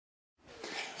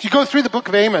As you go through the book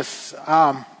of Amos,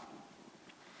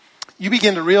 you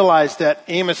begin to realize that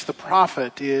Amos the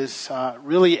prophet is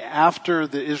really after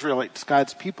the Israelites,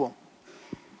 God's people,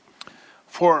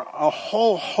 for a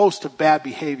whole host of bad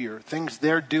behavior, things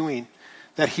they're doing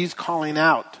that he's calling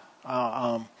out.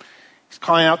 He's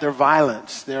calling out their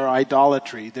violence, their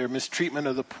idolatry, their mistreatment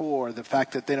of the poor, the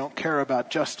fact that they don't care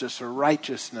about justice or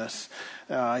righteousness.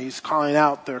 He's calling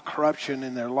out their corruption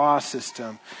in their law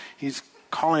system. He's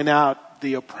calling out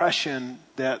the oppression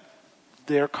that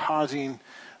they're causing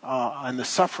and the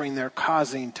suffering they're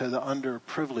causing to the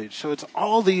underprivileged. So it's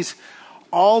all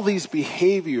these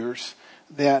behaviors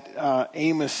that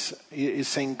Amos is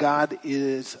saying God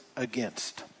is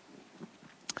against.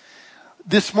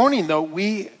 This morning, though,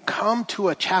 we come to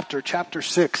a chapter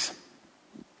 6,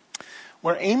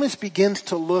 where Amos begins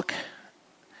to look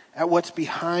at what's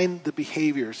behind the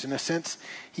behaviors. In a sense,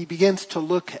 he begins to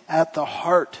look at the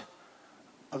heart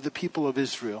of the people of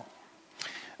Israel.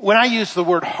 When I use the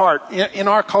word heart, in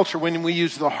our culture, when we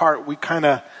use the heart, we kind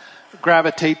of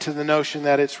gravitate to the notion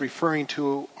that it's referring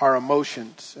to our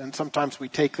emotions. And sometimes we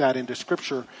take that into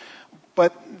Scripture.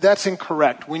 But that's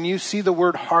incorrect. When you see the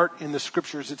word heart in the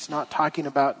Scriptures, it's not talking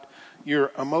about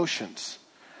your emotions.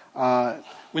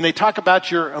 When they talk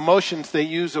about your emotions, they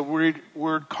use a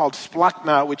word called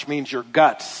splachna, which means your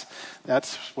guts.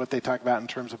 That's what they talk about in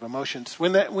terms of emotions.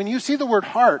 When you see the word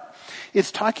heart,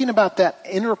 it's talking about that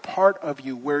inner part of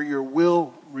you where your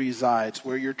will resides,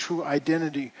 where your true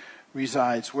identity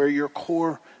resides, where your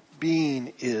core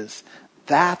being is.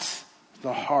 That's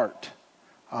the heart.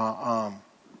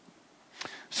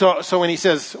 So when he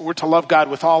says we're to love God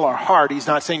with all our heart, he's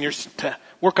not saying you're to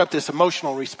work up this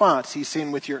emotional response. He's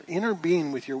saying with your inner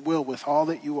being, with your will, with all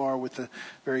that you are, with the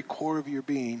very core of your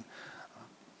being,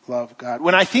 love God.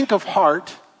 When I think of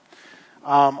heart,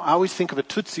 I always think of a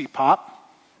Tootsie Pop.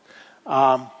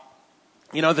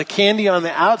 The candy on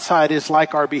the outside is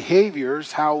like our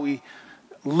behaviors, how we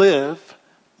live,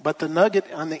 but the nugget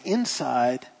on the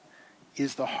inside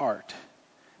is the heart.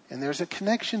 And there's a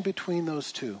connection between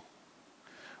those two.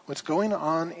 What's going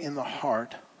on in the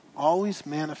heart always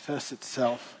manifests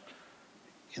itself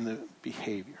in the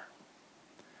behavior.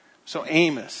 So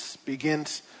Amos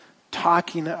begins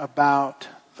talking about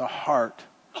the heart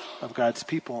of God's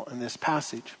people in this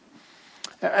passage.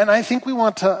 And I think we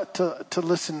want to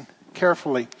listen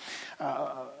carefully.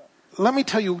 Let me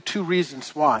tell you 2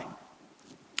 reasons why.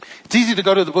 It's easy to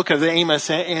go to the book of Amos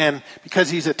and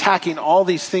because he's attacking all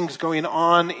these things going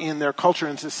on in their culture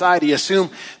and society,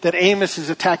 assume that Amos is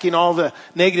attacking all the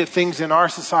negative things in our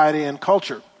society and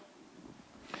culture.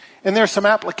 And there's some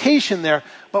application there,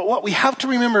 but what we have to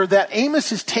remember that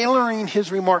Amos is tailoring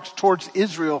his remarks towards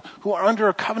Israel who are under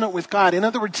a covenant with God. In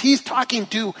other words, he's talking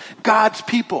to God's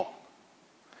people.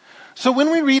 So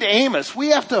when we read Amos, we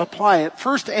have to apply it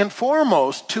first and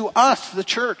foremost to us, the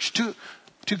church, to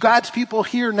God's people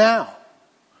here now.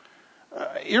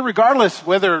 Irregardless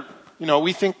whether,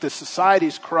 we think the society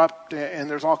is corrupt and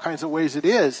there's all kinds of ways it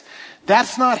is,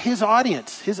 that's not his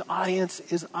audience. His audience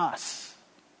is us.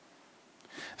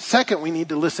 Second, we need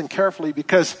to listen carefully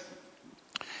because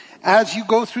as you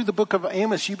go through the book of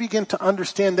Amos, you begin to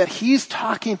understand that he's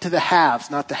talking to the haves,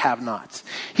 not the have-nots.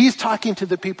 He's talking to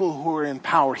the people who are in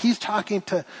power. He's talking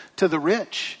to the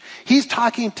rich. He's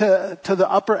talking to the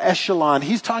upper echelon.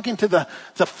 He's talking to the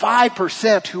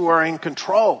 5% who are in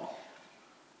control.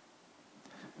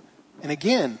 And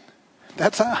again,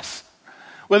 that's us.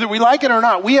 Whether we like it or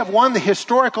not, we have won the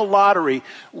historical lottery.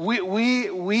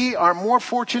 We are more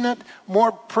fortunate,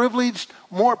 more privileged,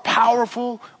 more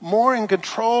powerful, more in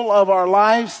control of our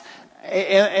lives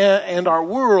and our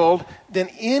world than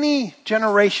any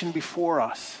generation before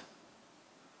us.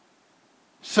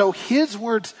 So his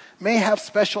words may have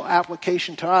special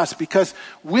application to us because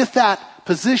with that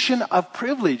position of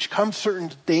privilege comes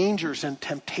certain dangers and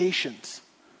temptations.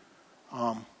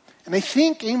 And I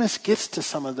think Amos gets to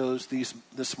some of those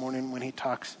this morning when he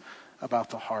talks about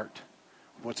the heart,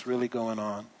 what's really going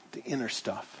on, the inner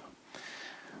stuff.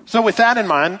 So with that in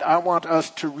mind, I want us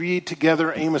to read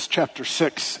together Amos chapter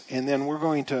 6, and then we're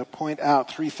going to point out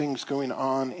 3 things going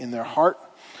on in their heart,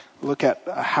 look at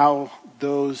how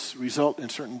those result in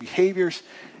certain behaviors,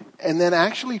 and then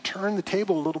actually turn the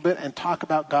table a little bit and talk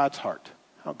about God's heart,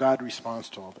 how God responds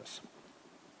to all this.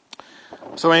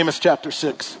 So Amos chapter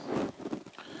 6.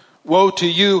 Woe to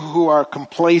you who are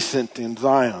complacent in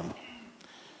Zion,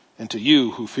 and to you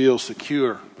who feel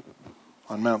secure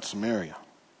on Mount Samaria.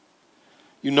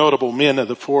 You notable men of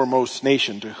the foremost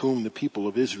nation to whom the people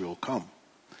of Israel come.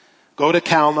 Go to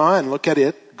Calneh and look at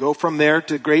it. Go from there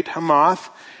to Great Hamath,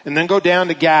 and then go down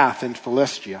to Gath and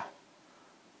Philistia.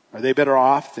 Are they better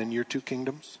off than your 2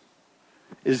 kingdoms?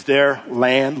 Is their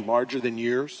land larger than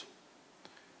yours?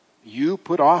 You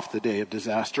put off the day of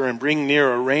disaster and bring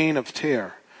near a reign of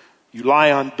terror. You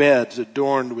lie on beds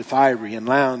adorned with ivory and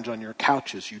lounge on your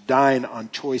couches. You dine on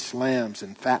choice lambs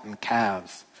and fattened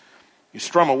calves. You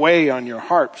strum away on your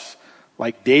harps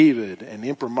like David and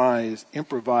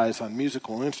improvise on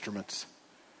musical instruments.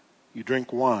 You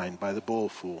drink wine by the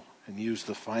bowlful and use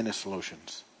the finest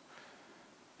lotions.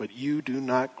 But you do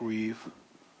not grieve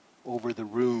over the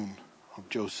ruin of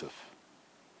Joseph.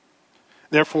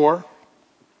 Therefore,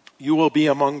 you will be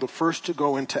among the first to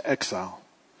go into exile.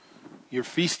 Your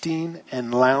feasting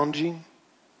and lounging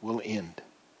will end.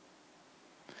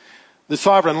 The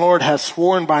sovereign Lord has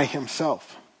sworn by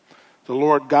himself. The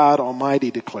Lord God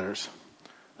Almighty declares,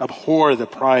 abhor the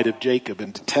pride of Jacob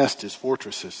and detest his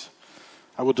fortresses.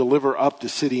 I will deliver up the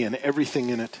city and everything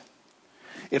in it.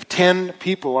 If 10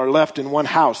 people are left in one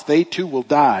house, they too will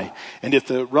die. And if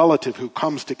the relative who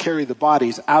comes to carry the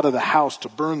bodies out of the house to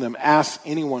burn them asks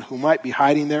anyone who might be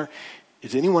hiding there,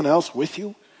 is anyone else with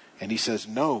you? And he says,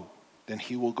 no. Then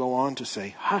he will go on to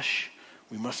say, hush,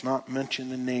 we must not mention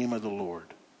the name of the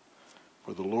Lord.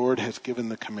 For the Lord has given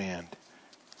the command,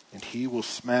 and he will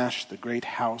smash the great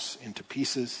house into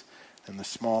pieces and the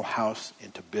small house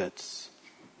into bits.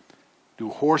 Do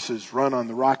horses run on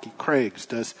the rocky crags?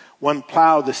 Does one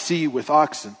plow the sea with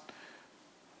oxen?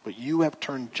 But you have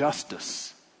turned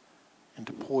justice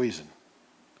into poison,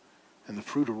 and the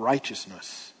fruit of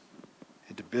righteousness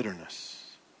into bitterness.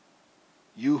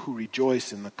 You who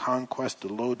rejoice in the conquest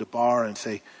of Lo-debar and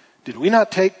say, did we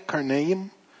not take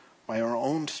Karnaim by our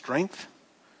own strength?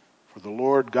 For the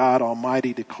Lord God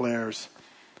Almighty declares,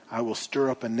 I will stir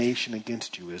up a nation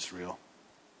against you, Israel.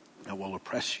 I will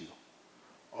oppress you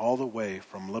all the way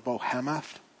from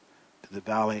Lebo-Hamath to the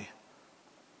valley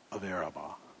of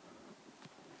Arabah.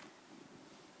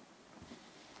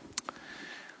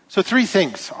 So 3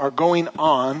 things are going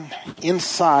on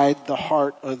inside the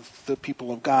heart of the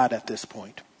people of God at this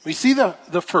point. We see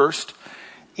the first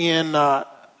in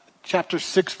chapter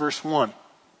 6, verse 1. It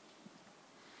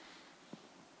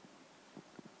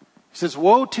says,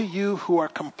 woe to you who are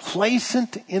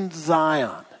complacent in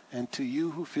Zion, and to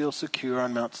you who feel secure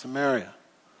on Mount Samaria.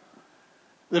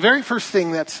 The very first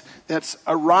thing that's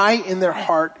awry in their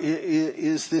heart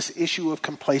is this issue of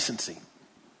complacency.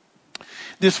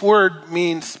 This word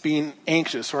means being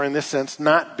anxious, or in this sense,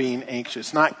 not being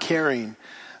anxious, not caring,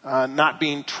 not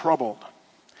being troubled.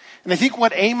 And I think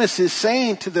what Amos is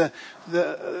saying to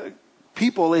the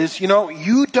people is,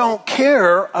 you don't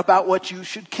care about what you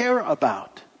should care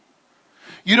about.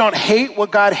 You don't hate what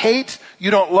God hates.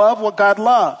 You don't love what God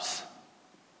loves.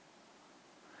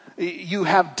 You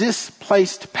have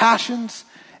displaced passions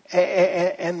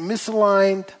and a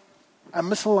misaligned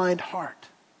heart.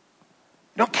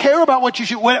 You don't care about what you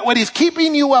should. What is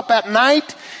keeping you up at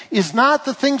night is not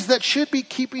the things that should be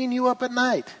keeping you up at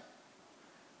night.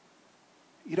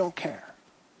 You don't care.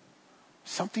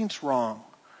 Something's wrong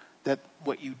that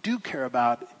what you do care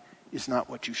about is not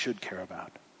what you should care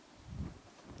about.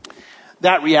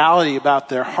 That reality about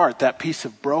their heart, that piece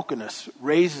of brokenness,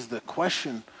 raises the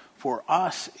question for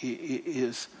us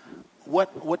is,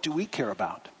 what do we care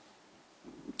about?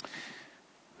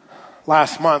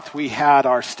 Last month we had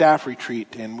our staff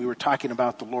retreat and we were talking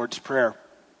about the Lord's Prayer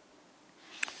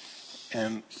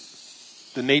and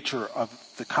the nature of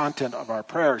the content of our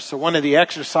prayers. So one of the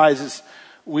exercises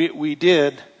we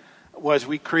did was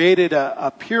we created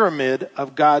a pyramid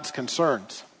of God's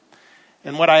concerns.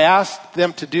 And what I asked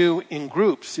them to do in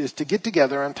groups is to get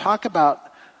together and talk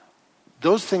about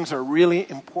those things are really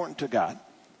important to God.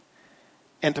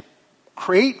 And to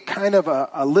create kind of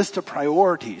a list of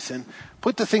priorities and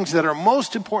put the things that are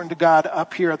most important to God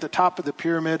up here at the top of the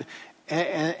pyramid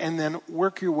and then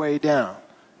work your way down.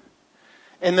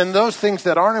 And then those things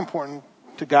that aren't important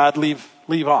to God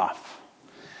leave off.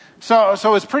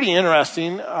 So it's pretty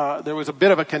interesting. There was a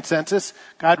bit of a consensus.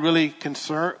 God really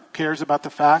cares about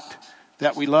the fact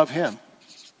that we love Him.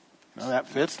 That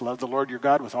fits. Love the Lord your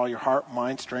God with all your heart,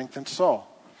 mind, strength, and soul.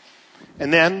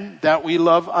 And then that we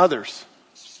love others.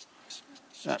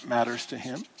 That matters to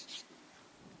Him.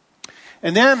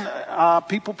 And then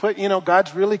people put,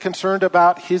 God's really concerned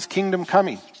about His kingdom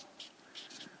coming.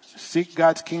 Seek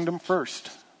God's kingdom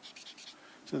first.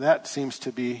 So that seems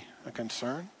to be a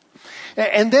concern.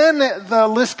 And then the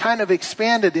list kind of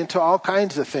expanded into all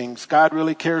kinds of things. God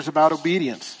really cares about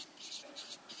obedience.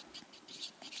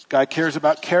 God cares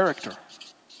about character.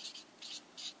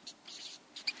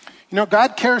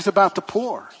 God cares about the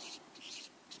poor.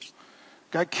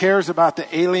 God cares about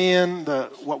the alien,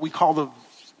 what we call the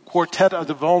quartet of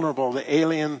the vulnerable, the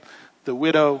alien, the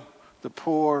widow, the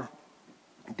poor,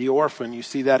 the orphan. You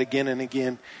see that again and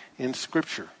again in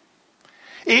Scripture.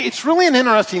 It's really an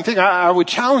interesting thing. I would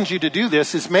challenge you to do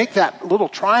this, is make that little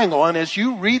triangle, and as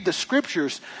you read the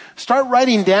Scriptures, start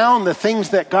writing down the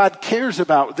things that God cares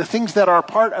about, the things that are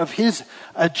part of His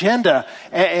agenda,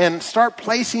 and start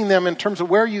placing them in terms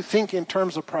of where you think in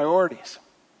terms of priorities.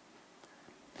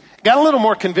 Got a little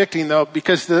more convicting, though,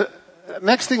 because the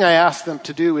next thing I asked them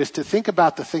to do is to think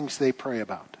about the things they pray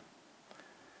about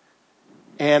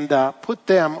and put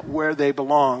them where they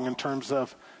belong in terms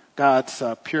of God's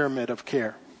pyramid of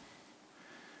care.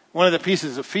 One of the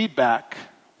pieces of feedback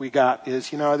we got is,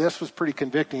 this was pretty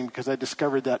convicting because I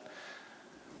discovered that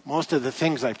most of the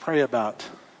things I pray about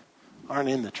aren't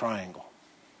in the triangle.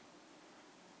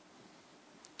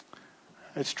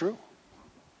 It's true.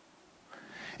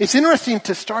 It's interesting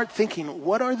to start thinking,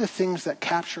 what are the things that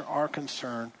capture our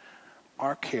concern,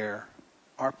 our care,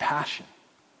 our passion?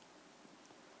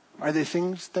 Are they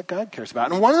things that God cares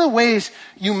about? And one of the ways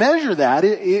you measure that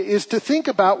is to think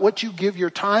about what you give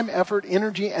your time, effort,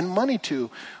 energy, and money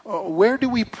to. Where do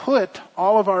we put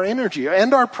all of our energy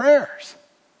and our prayers?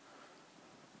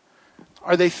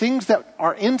 Are they things that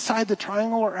are inside the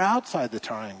triangle or outside the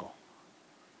triangle?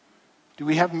 Do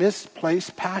we have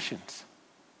misplaced passions?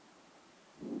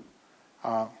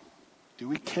 Do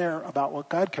we care about what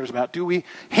God cares about? Do we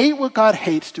hate what God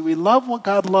hates? Do we love what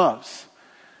God loves?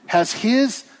 Has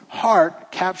His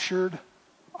heart captured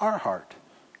our heart?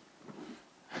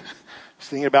 I was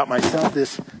thinking about myself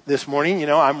this morning.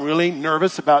 I'm really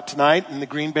nervous about tonight and the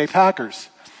Green Bay Packers.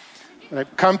 And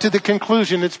I've come to the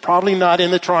conclusion it's probably not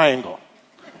in the triangle.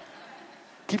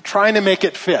 Keep trying to make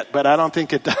it fit, but I don't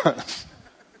think it does.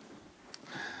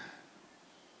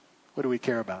 What do we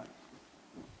care about?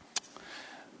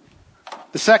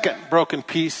 The second broken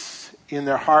piece in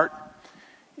their heart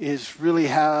is really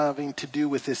having to do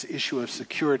with this issue of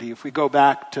security. If we go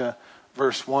back to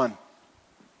verse 1,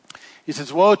 he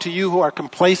says, "Woe to you who are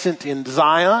complacent in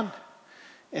Zion,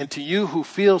 and to you who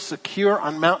feel secure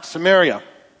on Mount Samaria."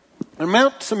 And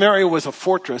Mount Samaria was a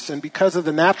fortress, and because of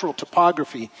the natural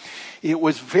topography, it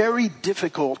was very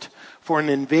difficult for an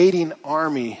invading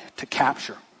army to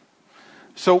capture.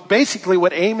 So basically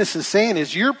what Amos is saying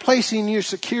is, you're placing your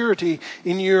security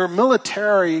in your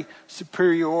military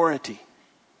superiority.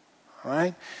 All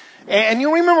right? And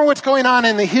you remember what's going on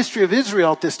in the history of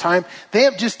Israel at this time. They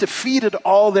have just defeated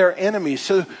all their enemies.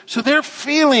 So they're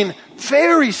feeling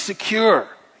very secure.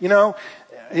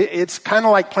 It's kind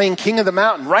of like playing King of the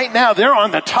Mountain. Right now, they're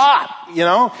on the top,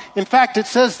 In fact, it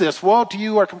says this, "Woe to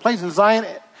you who are complacent in Zion."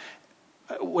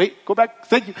 Wait, go back.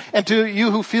 Thank you. "And to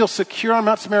you who feel secure on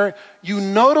Mount Samaria, you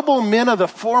notable men of the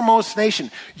foremost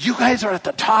nation." You guys are at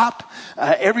the top.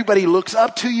 Everybody looks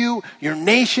up to you. Your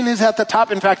nation is at the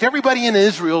top. In fact, everybody in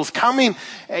Israel is coming.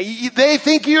 They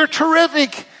think you're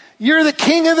terrific. You're the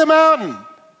king of the mountain.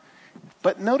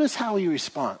 But notice how he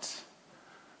responds.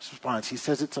 He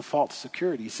says it's a false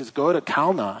security. He says, go to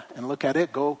Calneh and look at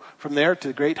it. Go from there to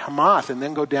the great Hamath and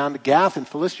then go down to Gath and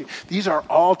Philistia. These are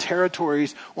all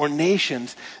territories or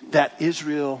nations that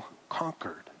Israel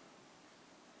conquered.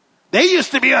 They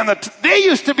used to be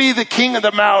the king of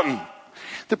the mountain.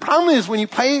 The problem is when you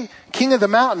play king of the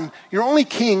mountain, you're only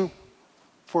king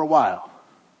for a while.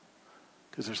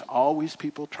 Because there's always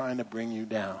people trying to bring you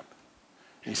down.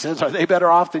 He says, are they better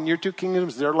off than your two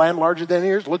kingdoms? Their land larger than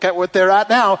yours? Look at what they're at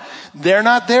now. They're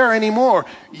not there anymore.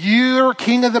 You're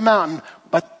king of the mountain,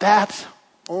 but that's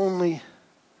only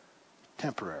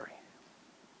temporary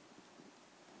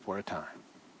for a time.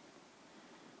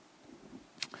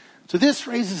 So this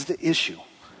raises the issue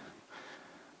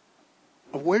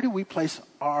of where do we place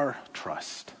our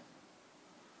trust?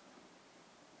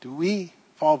 Do we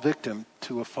fall victim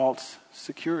to a false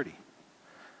security?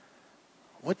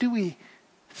 What do we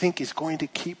think is going to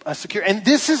keep us secure? And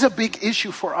this is a big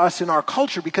issue for us in our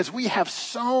culture because we have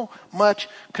so much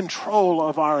control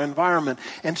of our environment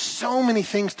and so many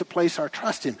things to place our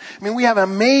trust in. I mean, we have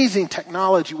amazing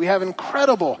technology. We have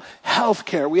incredible health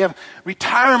care. We have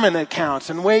retirement accounts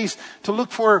and ways to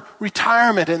look for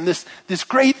retirement and this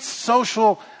great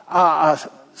social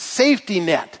safety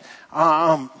net.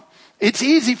 It's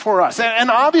easy for us.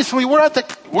 And obviously we're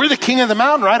the king of the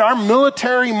mountain, right? Our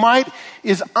military might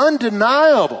is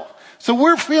undeniable. So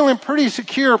we're feeling pretty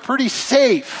secure, pretty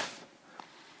safe.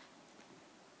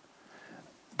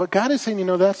 But God is saying,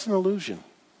 that's an illusion.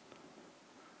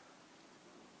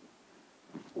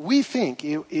 We think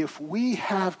if we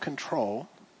have control,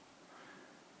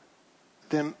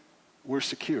 then we're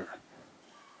secure.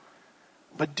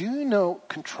 But do you know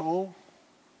control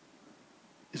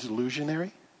is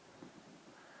illusionary?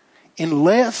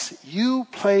 Unless you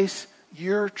place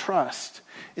your trust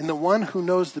in the one who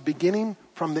knows the beginning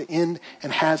from the end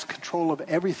and has control of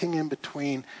everything in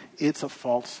between, it's a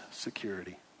false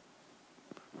security.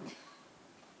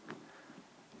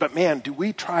 But man, do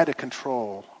we try to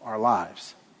control our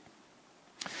lives?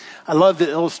 I love the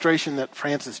illustration that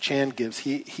Francis Chan gives.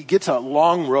 He gets a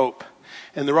long rope,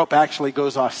 and the rope actually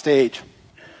goes off stage.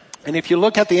 And if you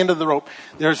look at the end of the rope,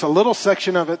 there's a little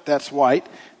section of it that's white,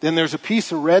 then there's a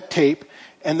piece of red tape,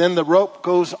 and then the rope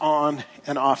goes on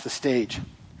and off the stage.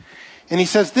 And he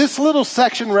says, this little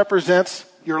section represents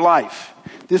your life.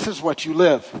 This is what you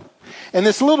live. And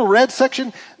this little red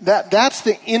section, that's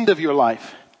the end of your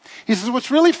life. He says,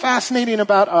 what's really fascinating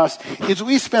about us is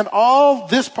we spend all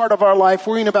this part of our life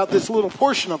worrying about this little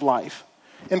portion of life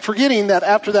and forgetting that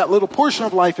after that little portion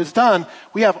of life is done,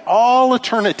 we have all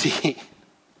eternity.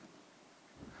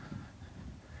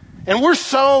 And we're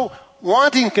so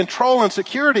wanting control and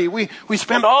security, we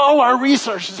spend all our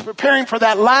resources preparing for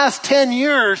that last 10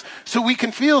 years so we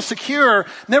can feel secure,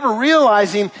 never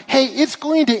realizing, hey, it's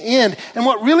going to end. And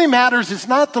what really matters is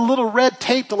not the little red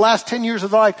tape the last 10 years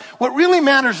of life. What really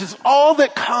matters is all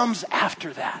that comes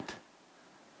after that.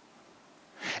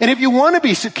 And if you want to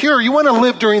be secure, you want to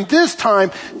live during this time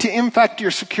to impact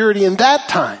your security in that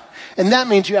time. And that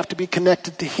means you have to be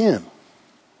connected to Him.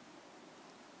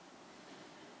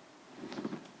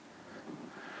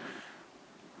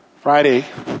 Friday,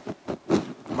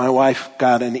 my wife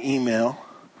got an email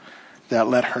that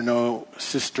let her know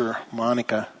Sister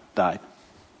Monica died.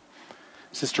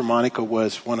 Sister Monica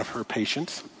was one of her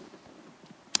patients.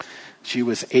 She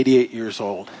was 88 years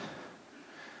old.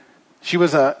 She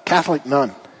was a Catholic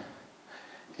nun,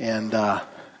 and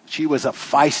she was a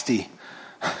feisty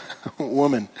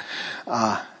woman.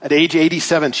 At age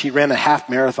 87, she ran a half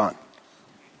marathon.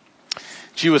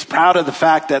 She was proud of the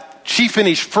fact that she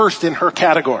finished first in her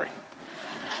category.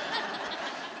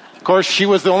 Of course, she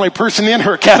was the only person in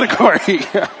her category.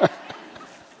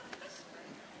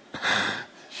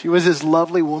 She was this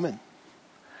lovely woman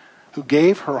who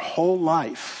gave her whole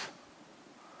life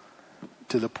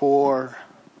to the poor,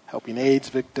 helping AIDS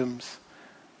victims,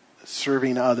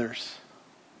 serving others.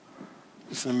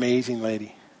 Just an amazing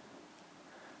lady.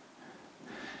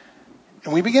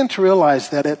 And we began to realize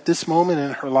that at this moment in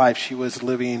her life, she was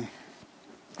living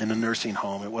in a nursing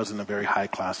home. It wasn't a very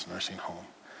high-class nursing home.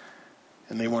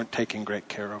 And they weren't taking great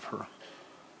care of her.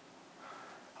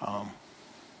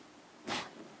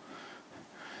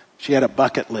 She had a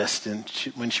bucket list, and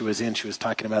when she was in, she was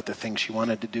talking about the things she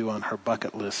wanted to do on her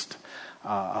bucket list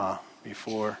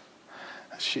before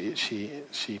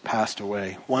she passed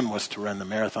away. One was to run the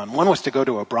marathon. One was to go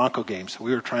to a Bronco game. So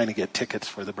we were trying to get tickets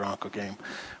for the Bronco game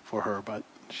for her, but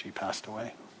she passed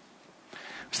away. I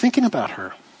was thinking about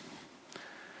her.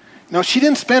 Now, she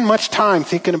didn't spend much time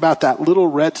thinking about that little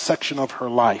red section of her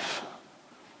life.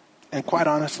 And quite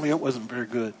honestly, it wasn't very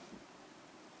good.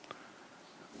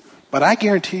 But I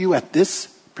guarantee you at this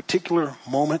particular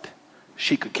moment,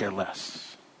 she could care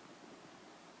less.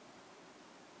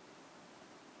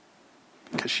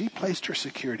 Because she placed her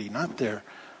security not there,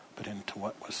 but into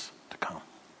what was to come.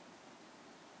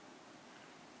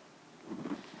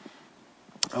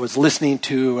 I was listening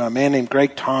to a man named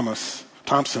Greg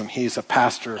Thompson. He's a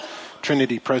pastor,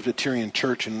 Trinity Presbyterian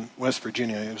Church in West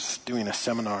Virginia. He was doing a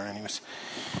seminar, and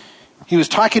he was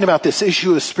talking about this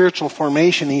issue of spiritual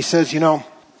formation. He says,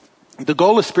 the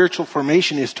goal of spiritual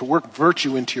formation is to work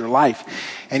virtue into your life.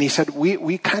 And he said,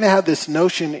 we kind of have this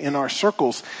notion in our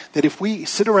circles that if we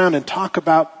sit around and talk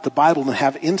about the Bible and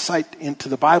have insight into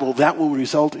the Bible, that will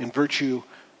result in virtue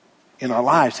in our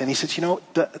lives. And he says,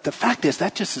 the fact is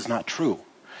that just is not true.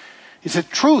 He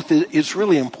said, truth is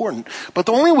really important, but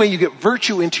the only way you get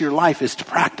virtue into your life is to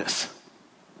practice.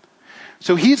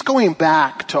 So he's going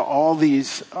back to all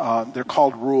these, they're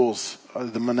called rules,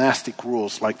 the monastic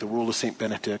rules, like the rule of St.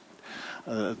 Benedict,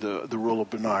 the rule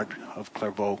of Bernard of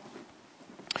Clairvaux.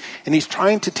 And he's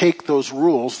trying to take those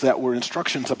rules that were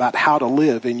instructions about how to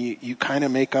live, and you kind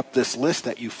of make up this list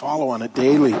that you follow on a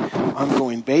daily,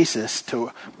 ongoing basis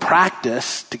to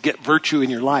practice to get virtue in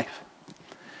your life.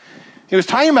 He was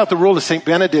talking about the rule of St.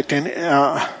 Benedict, and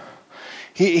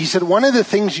he said one of the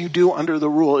things you do under the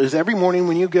rule is every morning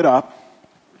when you get up,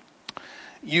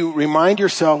 you remind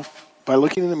yourself by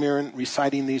looking in the mirror and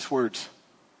reciting these words.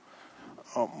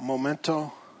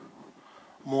 Memento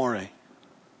mori.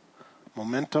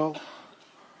 Memento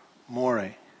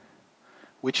mori.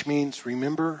 Which means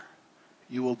remember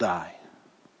you will die.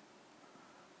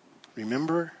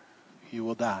 Remember you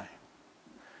will die.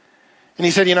 And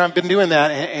he said, I've been doing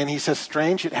that. And he says,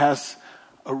 strange, it has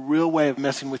a real way of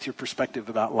messing with your perspective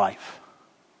about life.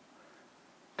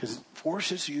 Because it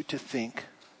forces you to think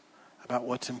about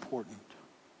what's important.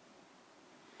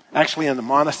 Actually, in the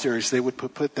monasteries, they would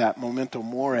put that memento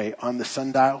mori on the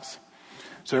sundials.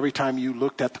 So every time you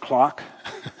looked at the clock,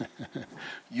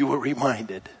 you were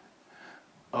reminded,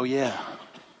 oh yeah,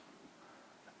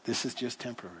 this is just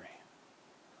temporary.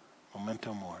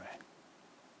 Memento mori.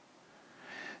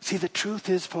 See, the truth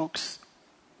is, folks,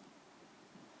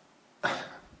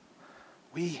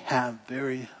 we have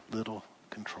very little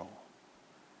control.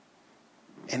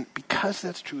 And because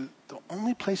that's true, the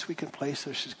only place we can place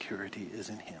our security is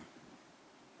in Him.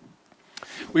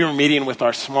 We were meeting with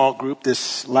our small group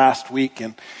this last week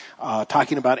and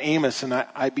talking about Amos, and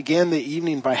I began the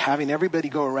evening by having everybody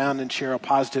go around and share a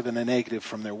positive and a negative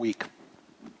from their week.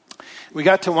 We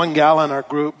got to one gal in our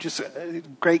group, just a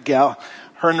great gal.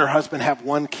 Her and her husband have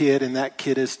one kid, and that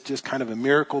kid is just kind of a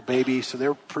miracle baby. So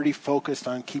they're pretty focused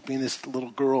on keeping this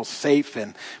little girl safe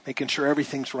and making sure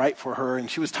everything's right for her. And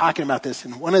she was talking about this.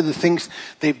 And one of the things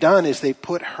they've done is they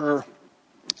put her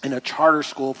in a charter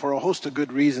school for a host of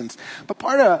good reasons. But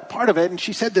part of it, and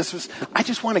she said this was, I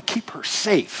just want to keep her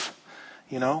safe,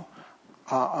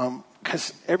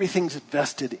 because everything's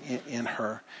invested in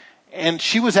her. And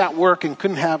she was at work and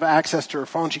couldn't have access to her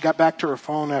phone. She got back to her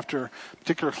phone after a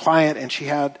particular client, and she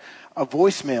had a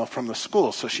voicemail from the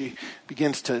school. So she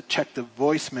begins to check the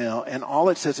voicemail, and all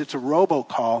it says, it's a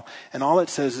robocall, and all it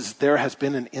says is there has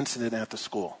been an incident at the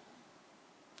school.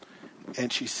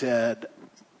 And she said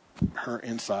her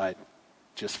inside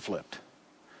just flipped.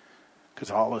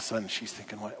 Because all of a sudden she's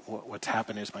thinking, what's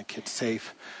happened? Is my kid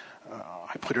safe?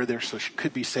 I put her there so she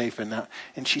could be safe. And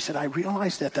she said, I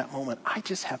realized at that moment, I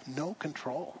just have no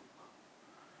control.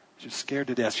 She was scared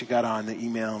to death. She got on the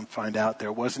email and find out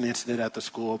there was an incident at the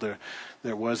school.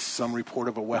 There was some report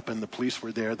of a weapon. The police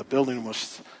were there. The building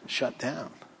was shut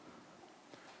down.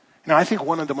 I think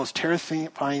one of the most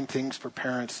terrifying things for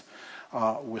parents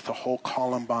with the whole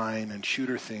Columbine and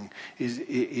shooter thing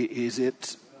is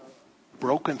it's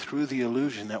broken through the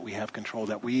illusion that we have control,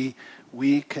 that we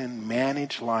can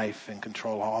manage life and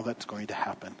control all that's going to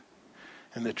happen.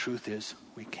 And the truth is,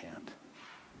 we can't.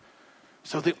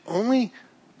 So the only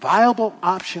viable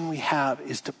option we have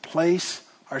is to place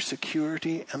our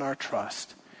security and our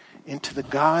trust into the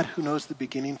God who knows the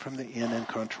beginning from the end and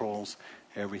controls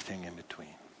everything in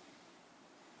between.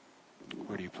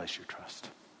 Where do you place your trust?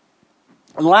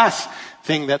 And the last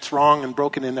thing that's wrong and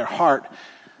broken in their heart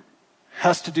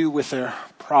has to do with their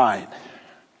pride.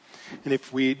 And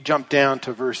if we jump down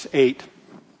to verse 8,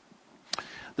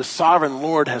 the sovereign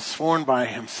Lord has sworn by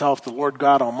himself, the Lord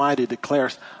God Almighty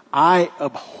declares, I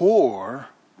abhor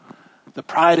the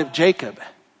pride of Jacob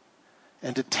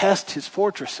and detest his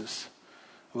fortresses.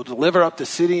 I will deliver up the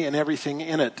city and everything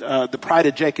in it. The pride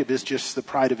of Jacob is just the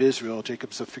pride of Israel.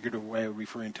 Jacob's a figurative way of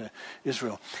referring to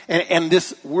Israel. And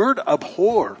this word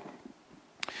abhor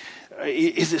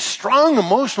is a strong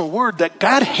emotional word that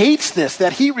God hates this,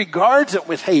 that he regards it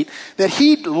with hate, that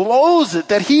he loathes it,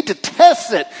 that he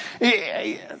detests it.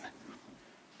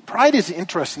 Pride is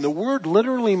interesting. The word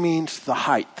literally means the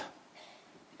height.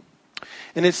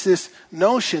 And it's this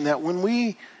notion that when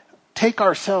we take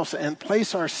ourselves and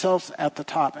place ourselves at the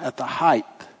top, at the height,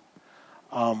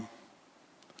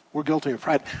 we're guilty of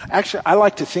pride. Actually, I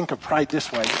like to think of pride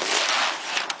this way.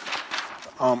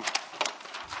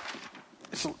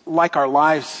 It's like our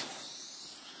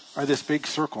lives are this big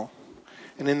circle.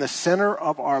 And in the center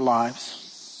of our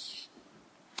lives,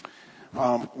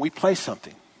 we place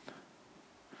something.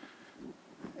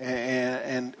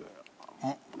 And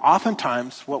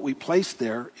oftentimes what we place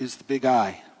there is the big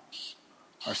I,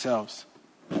 ourselves.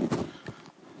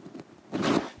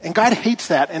 And God hates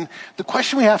that. And the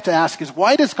question we have to ask is,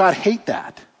 why does God hate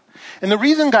that? And the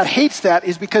reason God hates that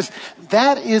is because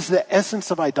that is the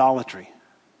essence of idolatry.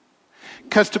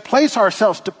 Because to place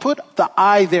ourselves, to put the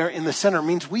I there in the center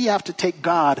means we have to take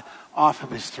God off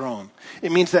of his throne.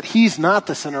 It means that he's not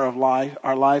the center of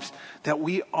our lives, that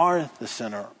we are the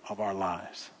center of our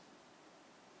lives.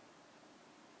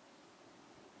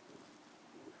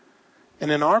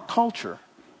 And in our culture,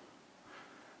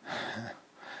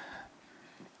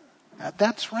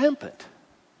 that's rampant.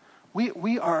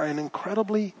 We are an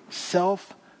incredibly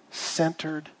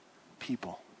self-centered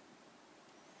people.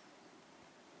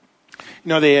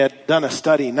 They had done a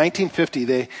study. In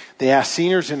 1950, they asked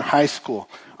seniors in high school,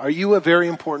 are you a very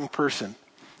important person?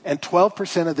 And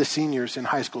 12% of the seniors in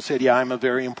high school said, yeah, I'm a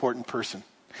very important person.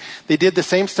 They did the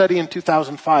same study in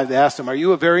 2005. They asked them, are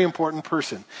you a very important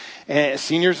person? And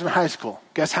seniors in high school,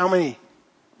 guess how many?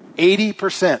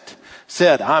 80%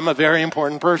 said, I'm a very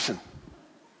important person.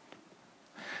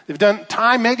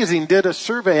 Time Magazine did a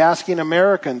survey asking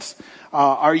Americans,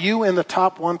 are you in the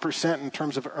top 1% in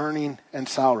terms of earning and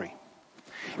salary?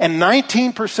 And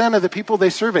 19% of the people they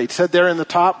surveyed said they're in the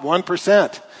top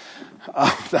 1%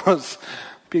 of those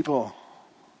people.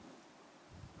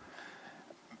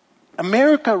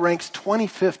 America ranks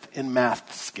 25th in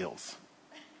math skills.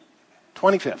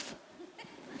 25th.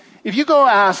 If you go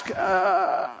ask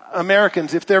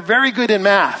Americans if they're very good in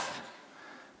math,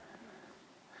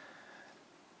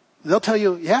 they'll tell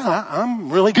you, yeah,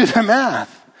 I'm really good at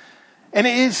math. And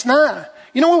it's not,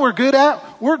 you know what we're good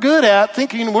at? We're good at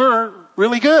thinking we're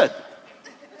really good.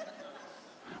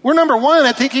 We're number one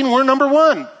at thinking we're number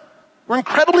one. We're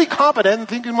incredibly competent in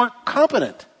thinking we're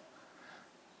competent.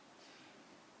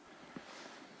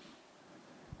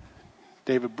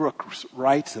 David Brooks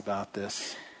writes about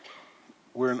this.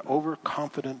 We're an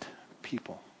overconfident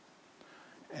people,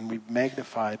 and we've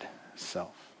magnified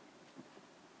self.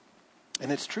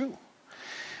 And it's true.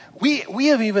 We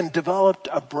have even developed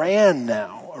a brand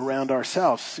now around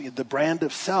ourselves, the brand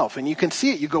of self. And you can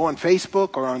see it. You go on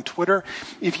Facebook or on Twitter.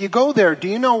 If you go there, do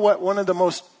you know what one of the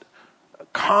most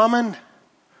common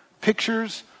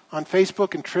pictures on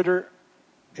Facebook and Twitter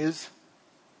is?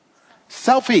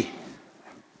 Selfie,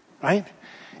 right?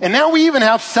 And now we even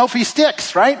have selfie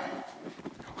sticks, right?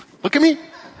 Look at me.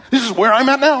 This is where I'm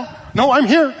at now. No, I'm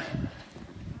here.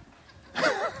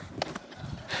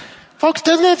 Folks,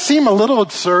 doesn't that seem a little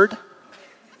absurd?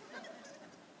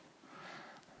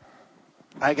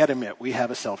 I got to admit, we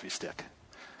have a selfie stick.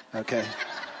 Okay?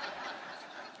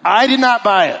 I did not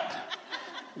buy it.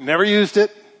 Never used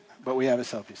it, but we have a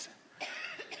selfie stick.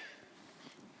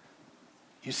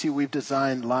 You see, we've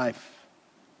designed life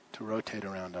to rotate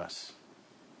around us.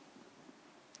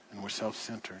 And we're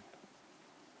self-centered.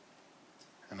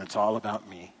 And it's all about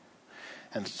me.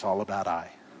 And it's all about I.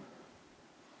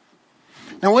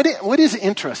 Now, what is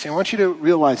interesting, I want you to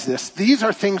realize this. These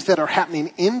are things that are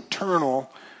happening internal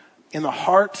in the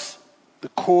hearts, the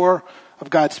core of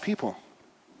God's people.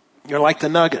 You're like the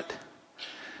nugget.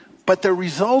 But they're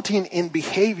resulting in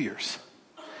behaviors.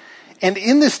 And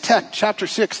in this text, chapter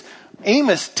 6,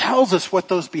 Amos tells us what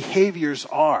those behaviors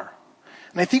are.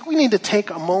 And I think we need to take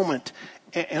a moment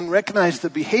and recognize the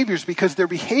behaviors, because they're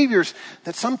behaviors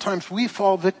that sometimes we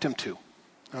fall victim to.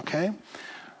 Okay?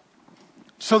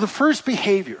 So the first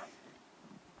behavior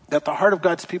that the heart of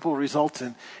God's people results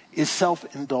in is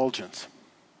self-indulgence.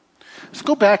 Let's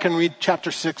go back and read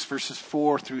chapter 6, verses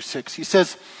 4 through 6. He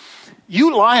says,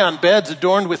 "You lie on beds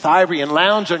adorned with ivory and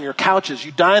lounge on your couches.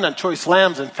 You dine on choice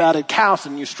lambs and fatted cows,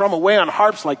 and you strum away on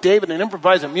harps like David and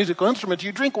improvise on musical instruments.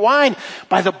 You drink wine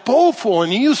by the bowlful,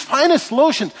 and you use finest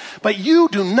lotions, but you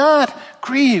do not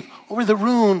grieve over the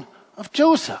ruin of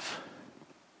Joseph."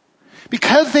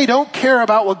 Because they don't care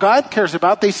about what God cares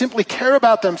about, they simply care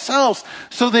about themselves,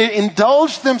 so they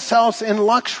indulge themselves in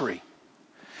luxury.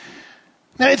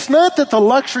 Now, it's not that the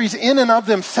luxuries in and of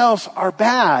themselves are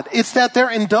bad. It's that they're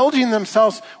indulging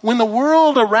themselves when the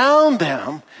world around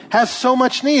them has so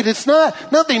much need. It's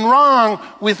nothing wrong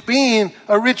with being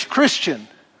a rich Christian.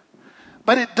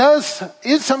 But it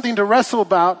is something to wrestle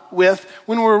with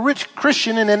when we're a rich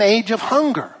Christian in an age of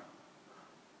hunger.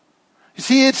 You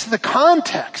see, it's the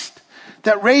context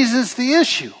that raises the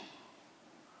issue.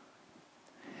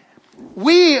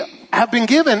 We have been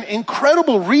given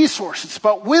incredible resources,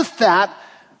 but with that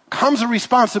comes a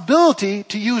responsibility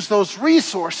to use those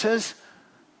resources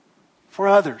for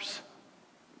others.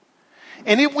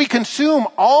 And if we consume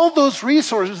all those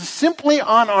resources simply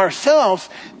on ourselves,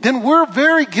 then we're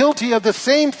very guilty of the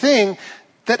same thing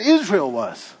that Israel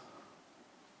was.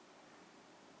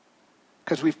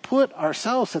 Because we've put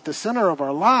ourselves at the center of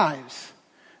our lives.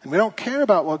 And we don't care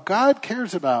about what God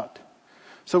cares about.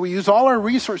 So we use all our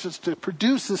resources to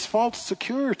produce this false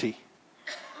security.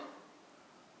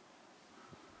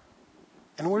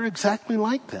 And we're exactly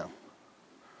like them.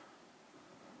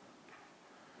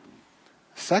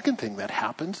 Second thing that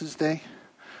happens is they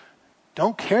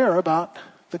don't care about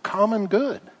the common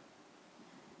good.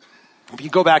 If you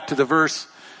go back to the verse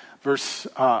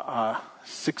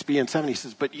 6b and 7, he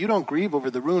says, "But you don't grieve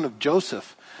over the ruin of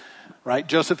Joseph." Right?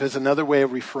 Joseph is another way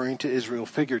of referring to Israel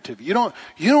figuratively. You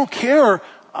don't care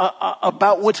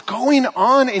about what's going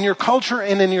on in your culture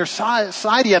and in your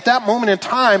society. At that moment in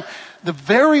time, the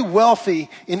very wealthy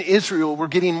in Israel were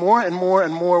getting more and more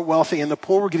and more wealthy, and the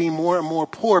poor were getting more and more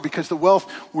poor, because the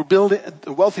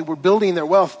wealthy were building their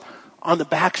wealth on the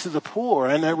backs of the poor.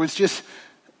 And there was just,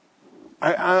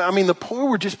 the poor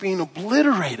were just being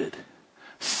obliterated,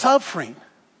 suffering.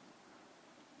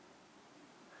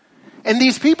 And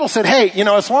these people said, hey,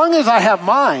 as long as I have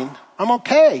mine, I'm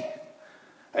okay.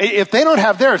 If they don't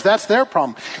have theirs, that's their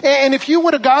problem. And if you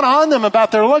would have got on them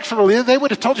about their luxury, they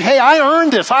would have told you, hey, I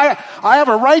earned this. I have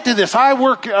a right to this. I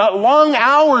work long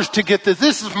hours to get this.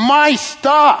 This is my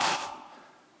stuff.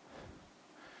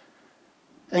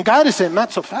 And God is saying,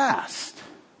 not so fast.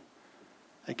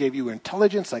 I gave you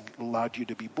intelligence. I allowed you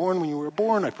to be born when you were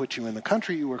born. I put you in the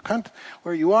country you were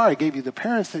where you are. I gave you the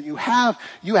parents that you have.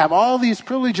 You have all these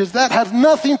privileges. That has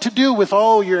nothing to do with,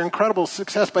 your incredible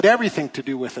success, but everything to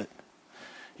do with it.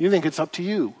 You think it's up to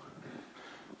you,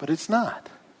 but it's not.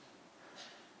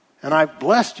 And I've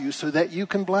blessed you so that you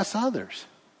can bless others.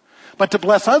 But to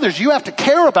bless others, you have to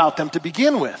care about them to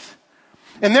begin with.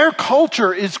 And their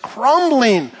culture is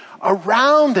crumbling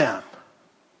around them.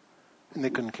 And they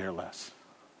couldn't care less.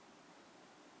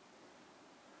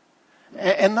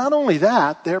 And not only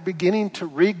that, they're beginning to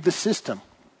rig the system.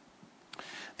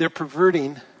 They're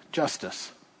perverting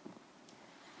justice.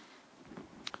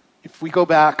 If we go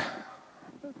back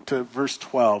to verse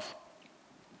 12,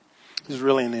 this is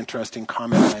really an interesting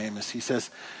comment by Amos. He says,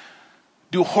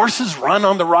 do horses run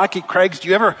on the rocky crags? Do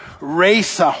you ever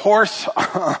race a horse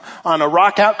on a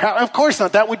rock outcrop? Of course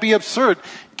not. That would be absurd.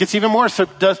 It gets even more absurd.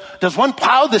 Does one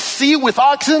plow the sea with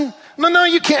oxen? No,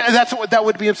 you can't. That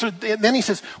would be absurd. And then he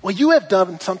says, well, you have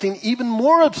done something even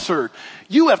more absurd.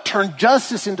 You have turned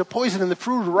justice into poison and the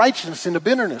fruit of righteousness into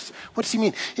bitterness. What does he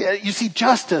mean? You see,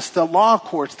 justice, the law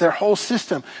courts, their whole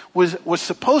system was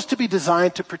supposed to be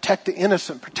designed to protect the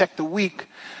innocent, protect the weak,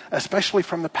 especially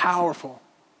from the powerful,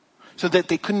 so that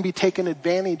they couldn't be taken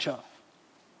advantage of.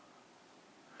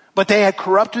 But they had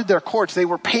corrupted their courts. They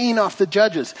were paying off the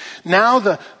judges. Now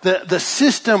the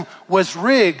system was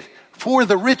rigged for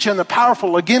the rich and the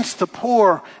powerful against the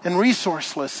poor and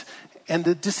resourceless and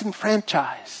the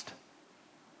disenfranchised.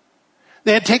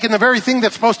 They had taken the very thing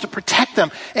that's supposed to protect them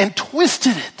and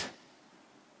twisted it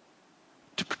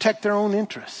to protect their own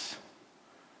interests.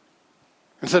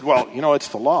 And said, well, it's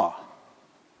the law.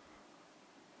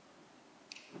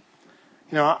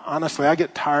 Honestly, I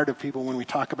get tired of people when we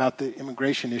talk about the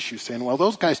immigration issue saying, well,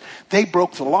 those guys, they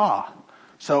broke the law,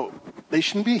 so they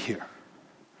shouldn't be here.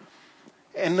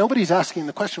 And nobody's asking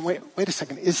the question, wait a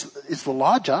second, is the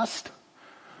law just?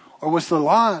 Or was the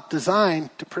law designed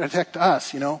to protect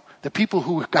us, the people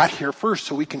who got here first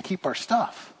so we can keep our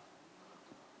stuff?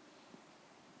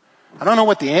 I don't know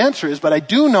what the answer is, but I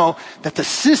do know that the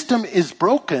system is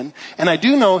broken, and I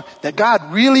do know that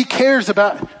God really cares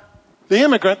about the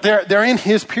immigrant. They're in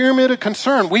his pyramid of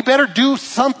concern. We better do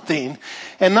something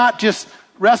and not just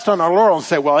rest on our laurels and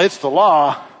say, well, it's the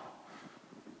law.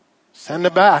 Send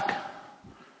it back.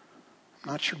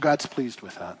 I'm not sure God's pleased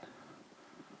with that.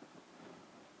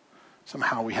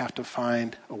 Somehow we have to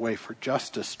find a way for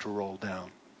justice to roll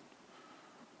down.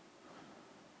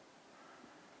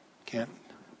 Can't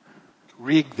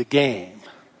rig the game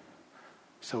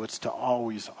so it's to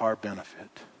always our benefit.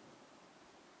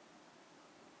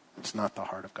 It's not the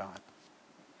heart of God.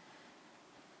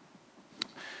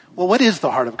 Well, what is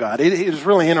the heart of God? It is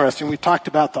really interesting. We've talked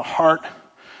about the heart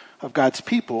of God's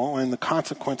people and the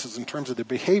consequences in terms of their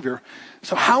behavior.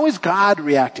 So how is God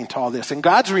reacting to all this? And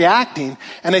God's reacting,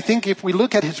 and I think if we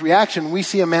look at his reaction, we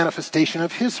see a manifestation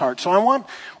of his heart. So I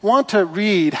want to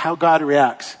read how God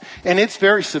reacts. And it's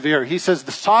very severe. He says,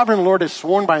 the sovereign Lord has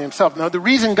sworn by himself. Now, the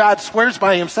reason God swears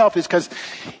by himself is because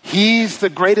he's the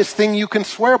greatest thing you can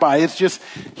swear by. It's just,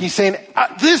 he's saying,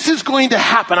 this is going to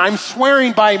happen. I'm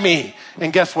swearing by me.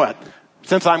 And guess what?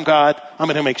 Since I'm God, I'm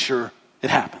going to make sure it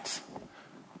happens.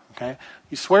 Okay?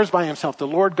 He swears by himself. The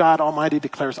Lord God Almighty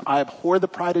declares, I abhor the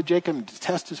pride of Jacob and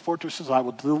detest his fortresses. I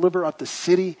will deliver up the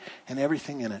city and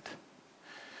everything in it.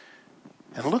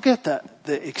 And look at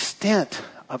the extent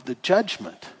of the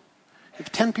judgment.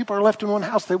 If 10 people are left in one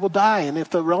house, they will die. And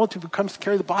if the relative who comes to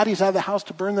carry the bodies out of the house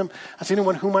to burn them, as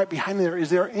anyone who might be hiding there,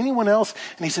 is there anyone else?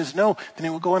 And he says, no. Then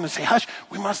he will go on and say, hush,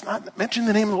 we must not mention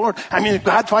the name of the Lord. I mean, if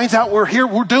God finds out we're here,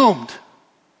 we're doomed.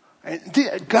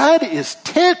 God is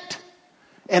ticked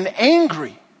and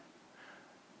angry.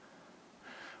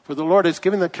 For the Lord has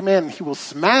given the command, he will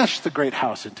smash the great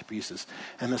house into pieces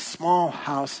and the small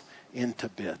house into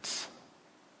bits.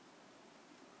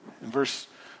 In verse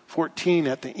 14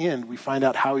 at the end, we find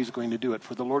out how he's going to do it.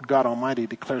 For the Lord God Almighty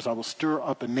declares, I will stir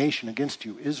up a nation against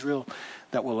you, Israel,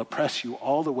 that will oppress you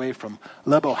all the way from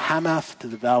Lebo Hamath to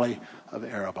the valley of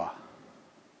Arabah.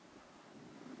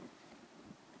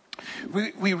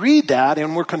 We read that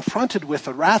and we're confronted with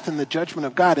the wrath and the judgment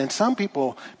of God. And some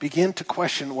people begin to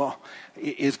question, well,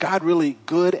 is God really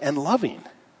good and loving?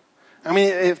 I mean,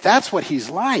 if that's what he's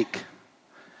like,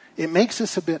 it makes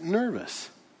us a bit nervous.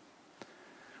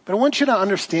 But I want you to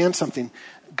understand something.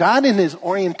 God in his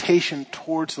orientation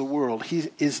towards the world, he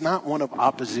is not one of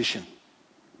opposition.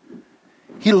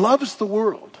 He loves the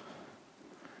world,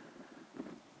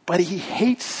 but he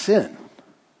hates sin.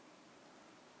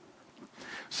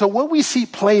 So what we see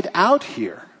played out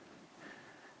here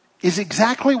is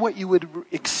exactly what you would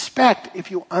expect if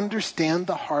you understand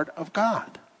the heart of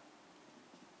God.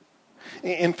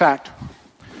 In fact,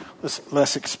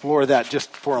 let's explore that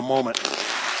just for a moment.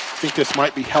 I think this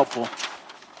might be helpful.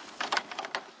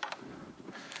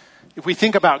 If we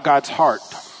think about God's heart,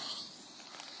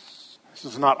 this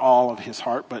is not all of his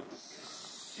heart, but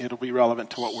it'll be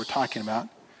relevant to what we're talking about.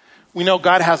 We know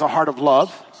God has a heart of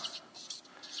love.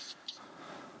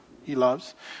 He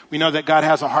loves. We know that God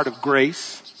has a heart of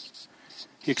grace.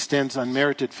 He extends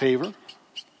unmerited favor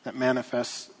that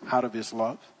manifests out of his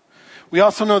love. We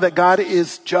also know that God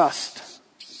is just.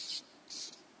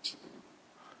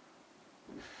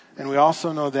 And we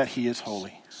also know that he is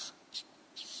holy.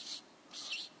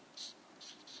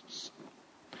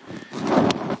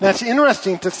 That's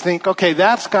interesting to think, okay,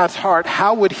 that's God's heart.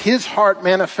 How would his heart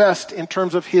manifest in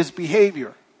terms of his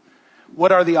behavior?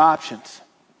 What are the options?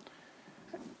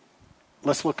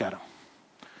 Let's look at them.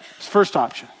 First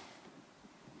option.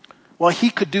 Well, he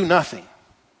could do nothing.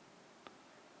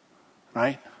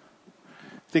 Right?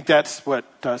 I think that's what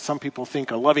some people think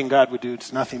a loving God would do.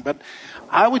 It's nothing. But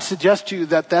I would suggest to you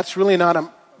that that's really not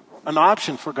an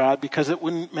option for God because it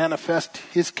wouldn't manifest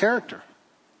his character.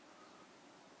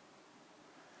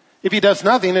 If he does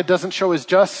nothing, it doesn't show his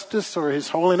justice or his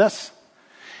holiness.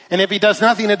 And if he does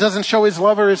nothing, it doesn't show his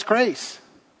love or his grace.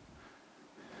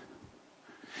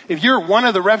 If you're one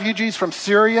of the refugees from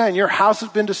Syria and your house has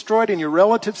been destroyed and your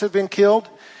relatives have been killed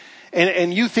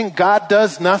and you think God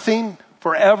does nothing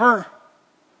forever,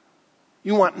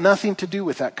 you want nothing to do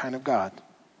with that kind of God.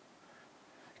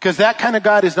 Because that kind of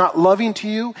God is not loving to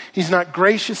you, he's not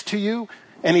gracious to you,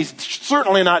 and he's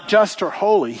certainly not just or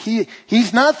holy.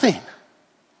 He's nothing.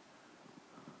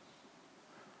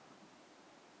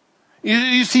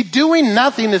 You see, doing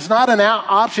nothing is not an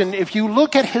option. If you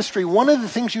look at history, one of the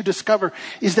things you discover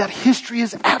is that history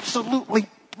is absolutely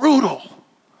brutal.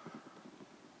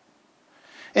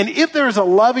 And if there is a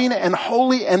loving and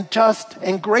holy and just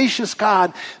and gracious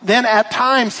God, then at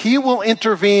times he will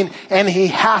intervene and he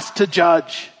has to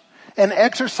judge and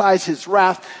exercise his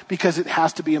wrath because it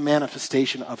has to be a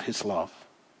manifestation of his love.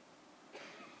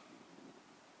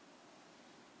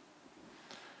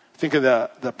 Think of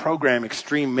the program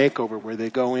Extreme Makeover where they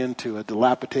go into a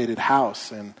dilapidated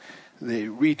house and they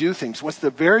redo things. What's the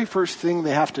very first thing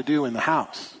they have to do in the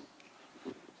house?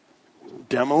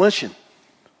 Demolition.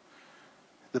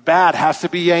 The bad has to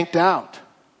be yanked out.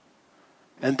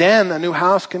 And then a new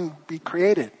house can be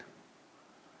created.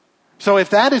 So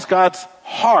if that is God's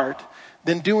heart,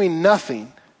 then doing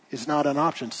nothing is not an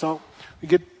option. So we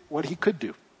get what he could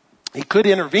do. He could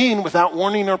intervene without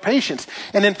warning or patience.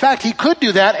 And in fact, he could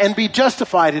do that and be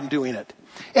justified in doing it.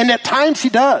 And at times he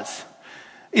does.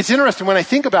 It's interesting when I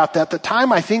think about that, the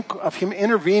time I think of him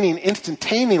intervening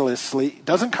instantaneously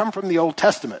doesn't come from the Old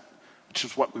Testament, which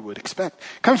is what we would expect.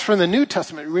 It comes from the New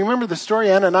Testament. Remember the story,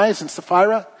 Ananias and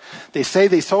Sapphira? They say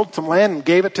they sold some land and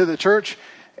gave it to the church,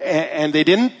 and they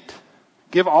didn't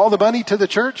give all the money to the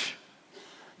church,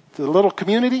 to the little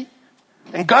community,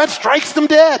 and God strikes them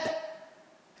dead.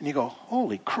 And you go,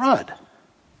 holy crud.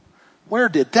 Where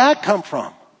did that come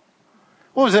from?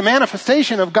 Well, it was a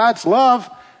manifestation of God's love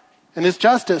and his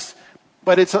justice,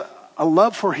 but it's a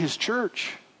love for his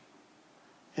church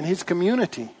and his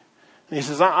community. And he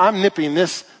says, I'm nipping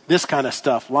this kind of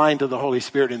stuff, lying to the Holy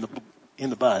Spirit in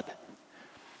the bud.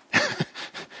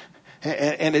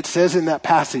 and it says in that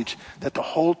passage that the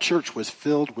whole church was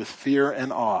filled with fear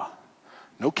and awe.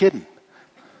 No kidding.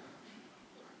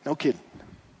 No kidding.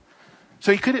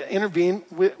 So he could intervene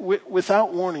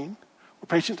without warning or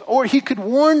patience, or he could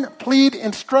warn, plead,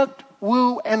 instruct,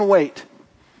 woo, and wait.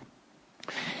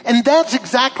 And that's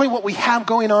exactly what we have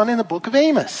going on in the book of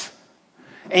Amos.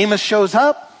 Amos shows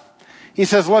up. He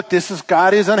says, look,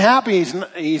 God is unhappy.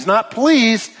 He's not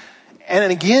pleased.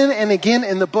 And again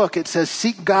in the book, it says,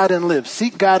 seek God and live.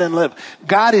 Seek God and live.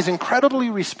 God is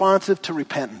incredibly responsive to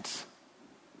repentance.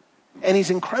 And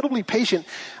he's incredibly patient.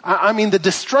 I mean, the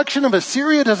destruction of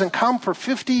Assyria doesn't come for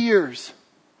 50 years.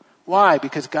 Why?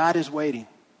 Because God is waiting.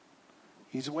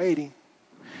 He's waiting.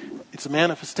 It's a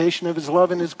manifestation of his love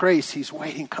and his grace. He's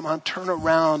waiting. Come on, turn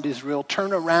around, Israel.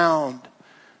 Turn around.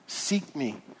 Seek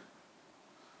me.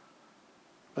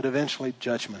 But eventually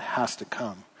judgment has to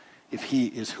come if he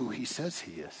is who he says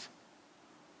he is.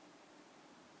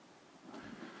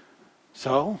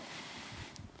 So,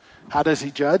 how does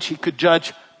he judge? He could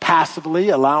judge passively,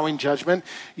 allowing judgment.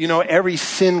 You know, every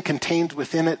sin contains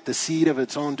within it the seed of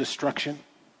its own destruction.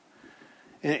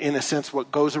 In a sense,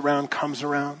 what goes around comes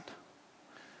around.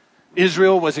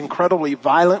 Israel was incredibly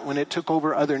violent when it took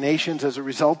over other nations. As a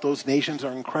result, those nations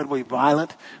are incredibly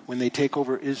violent when they take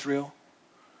over Israel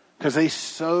because they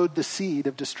sowed the seed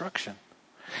of destruction.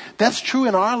 That's true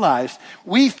in our lives.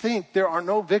 We think there are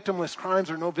no victimless crimes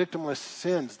or no victimless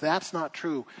sins. That's not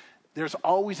true. There's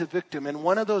always a victim, and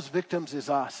one of those victims is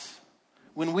us.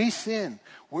 When we sin,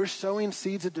 we're sowing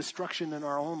seeds of destruction in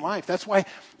our own life. That's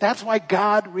why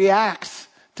God reacts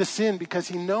to sin, because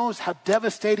he knows how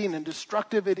devastating and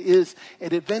destructive it is.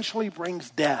 It eventually brings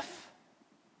death.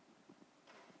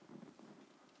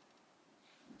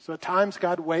 So at times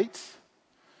God waits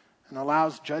and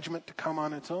allows judgment to come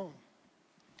on its own.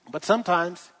 But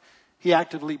sometimes he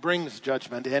actively brings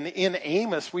judgment. And in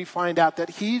Amos, we find out that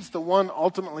he's the one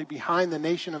ultimately behind the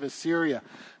nation of Assyria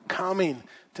coming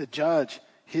to judge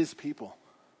his people.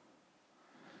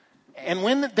 And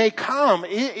when they come,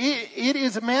 it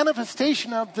is a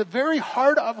manifestation of the very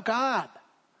heart of God.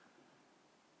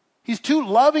 He's too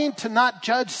loving to not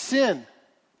judge sin.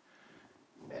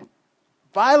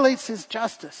 Violates his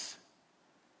justice.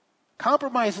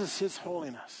 Compromises his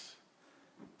holiness.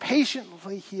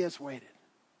 Patiently he has waited.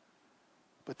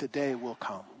 But the day will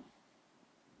come.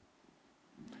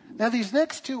 Now these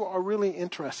next two are really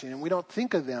interesting, and we don't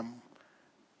think of them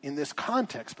in this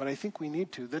context, but I think we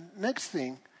need to. The next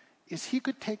thing is he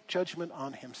could take judgment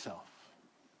on himself.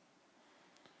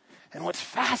 And what's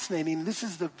fascinating, this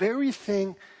is the very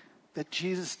thing that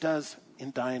Jesus does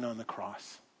in dying on the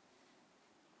cross.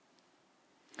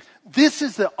 This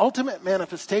is the ultimate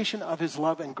manifestation of his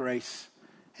love and grace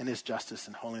and his justice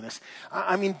and holiness.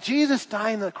 I mean, Jesus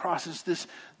dying on the cross is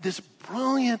this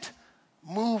brilliant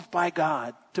move by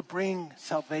God to bring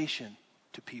salvation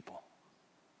to people.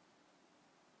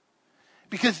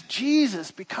 Because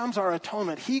Jesus becomes our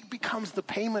atonement. He becomes the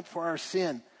payment for our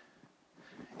sin.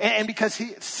 And because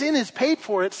sin is paid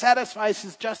for, it satisfies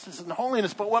his justice and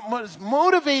holiness. But what is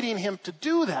motivating him to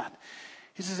do that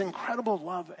is his incredible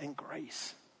love and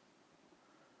grace.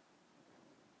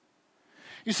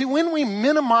 You see, when we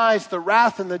minimize the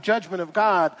wrath and the judgment of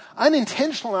God,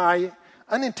 unintentionally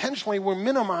we're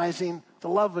minimizing the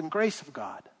love and grace of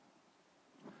God.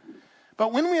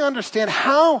 But when we understand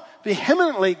how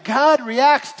vehemently God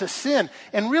reacts to sin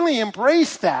and really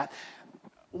embrace that,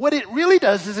 what it really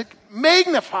does is it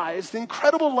magnifies the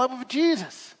incredible love of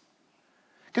Jesus.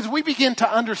 Because we begin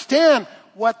to understand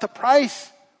what the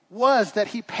price was that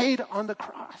he paid on the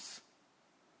cross.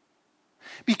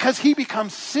 Because he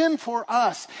becomes sin for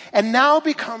us and now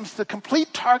becomes the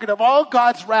complete target of all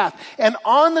God's wrath. And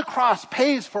on the cross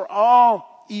pays for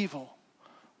all evil,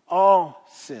 all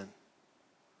sin,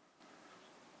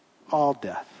 all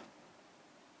death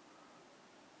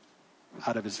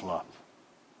out of his love.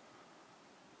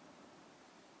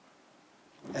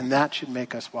 And that should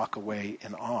make us walk away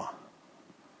in awe.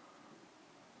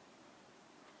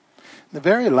 The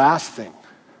very last thing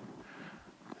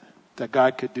that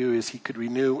God could do is he could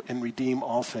renew and redeem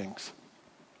all things.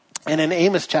 And in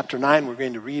Amos chapter 9, we're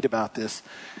going to read about this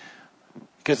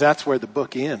because that's where the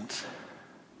book ends.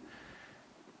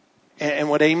 And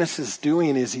what Amos is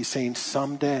doing is he's saying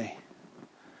someday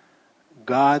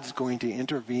God's going to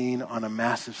intervene on a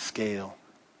massive scale.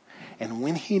 And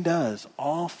when he does,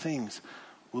 all things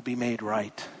will be made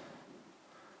right.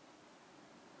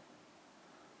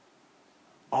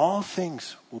 All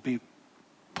things will be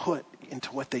put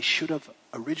into what they should have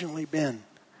originally been.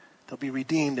 They'll be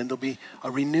redeemed, and there'll be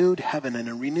a renewed heaven and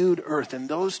a renewed earth, and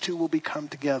those two will become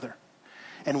together.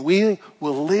 And we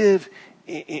will live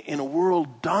in a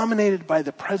world dominated by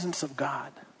the presence of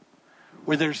God,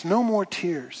 where there's no more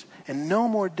tears and no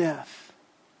more death,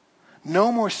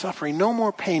 no more suffering, no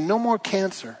more pain, no more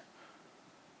cancer,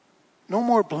 no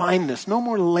more blindness, no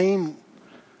more lame,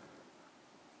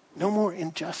 no more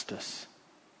injustice.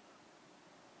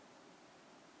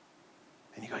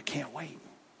 And you go, I can't wait.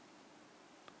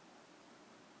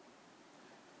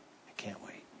 I can't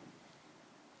wait.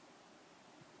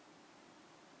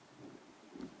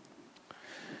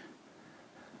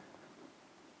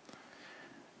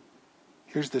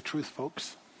 Here's the truth,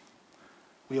 folks.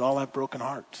 We all have broken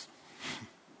hearts.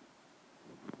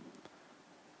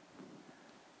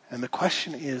 And the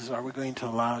question is, are we going to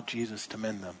allow Jesus to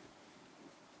mend them?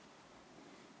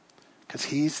 Because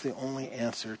he's the only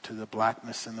answer to the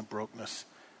blackness and the brokenness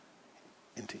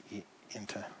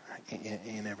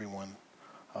in every one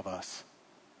of us.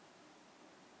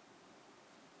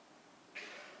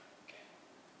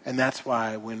 And that's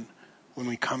why when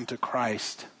we come to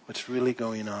Christ, what's really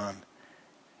going on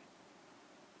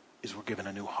is we're given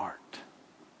a new heart.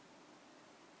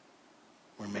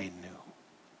 We're made new.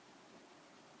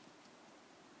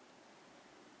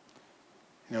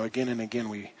 You know, again and again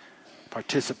we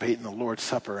participate in the Lord's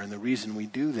Supper. And the reason we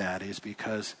do that is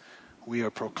because we are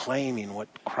proclaiming what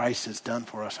Christ has done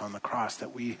for us on the cross,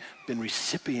 that we've been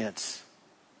recipients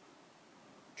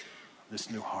of this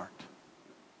new heart.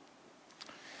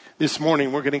 This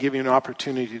morning, we're going to give you an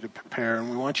opportunity to prepare, and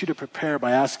we want you to prepare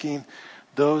by asking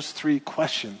those 3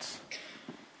 questions.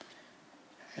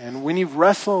 And when you've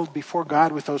wrestled before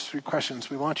God with those 3 questions,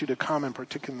 we want you to come, and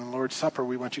particularly in the Lord's Supper,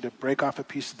 we want you to break off a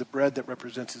piece of the bread that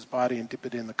represents his body and dip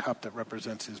it in the cup that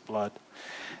represents his blood,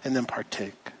 and then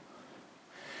partake.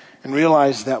 And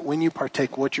realize that when you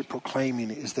partake, what you're proclaiming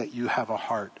is that you have a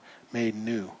heart made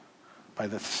new by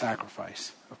the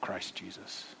sacrifice of Christ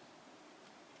Jesus.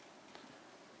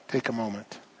 Take a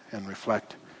moment and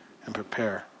reflect and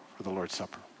prepare for the Lord's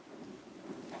Supper.